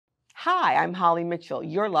Hi, I'm Holly Mitchell,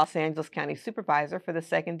 your Los Angeles County Supervisor for the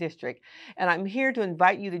 2nd District, and I'm here to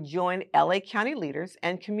invite you to join LA County leaders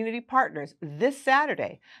and community partners this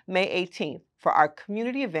Saturday, May 18th, for our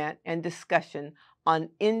community event and discussion on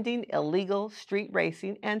ending illegal street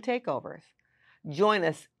racing and takeovers. Join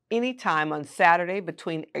us anytime on Saturday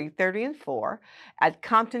between 8:30 and 4 at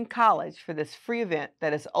Compton College for this free event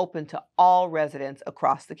that is open to all residents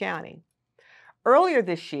across the county. Earlier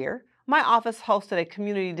this year, my office hosted a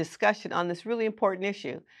community discussion on this really important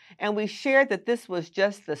issue, and we shared that this was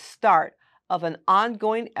just the start of an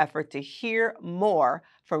ongoing effort to hear more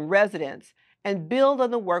from residents and build on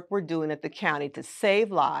the work we're doing at the county to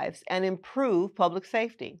save lives and improve public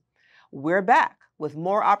safety. We're back with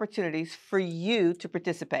more opportunities for you to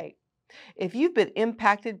participate. If you've been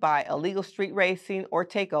impacted by illegal street racing or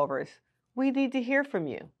takeovers, we need to hear from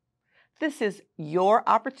you. This is your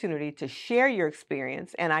opportunity to share your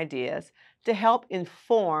experience and ideas to help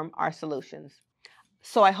inform our solutions.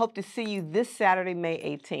 So I hope to see you this Saturday, May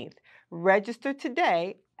 18th. Register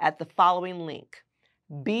today at the following link,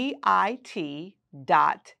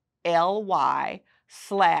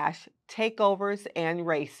 bit.ly/takeovers and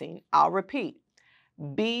racing. I'll repeat,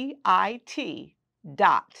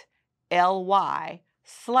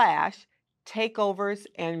 bit.ly/takeovers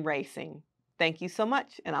and racing. Thank you so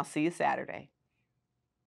much, and I'll see you Saturday.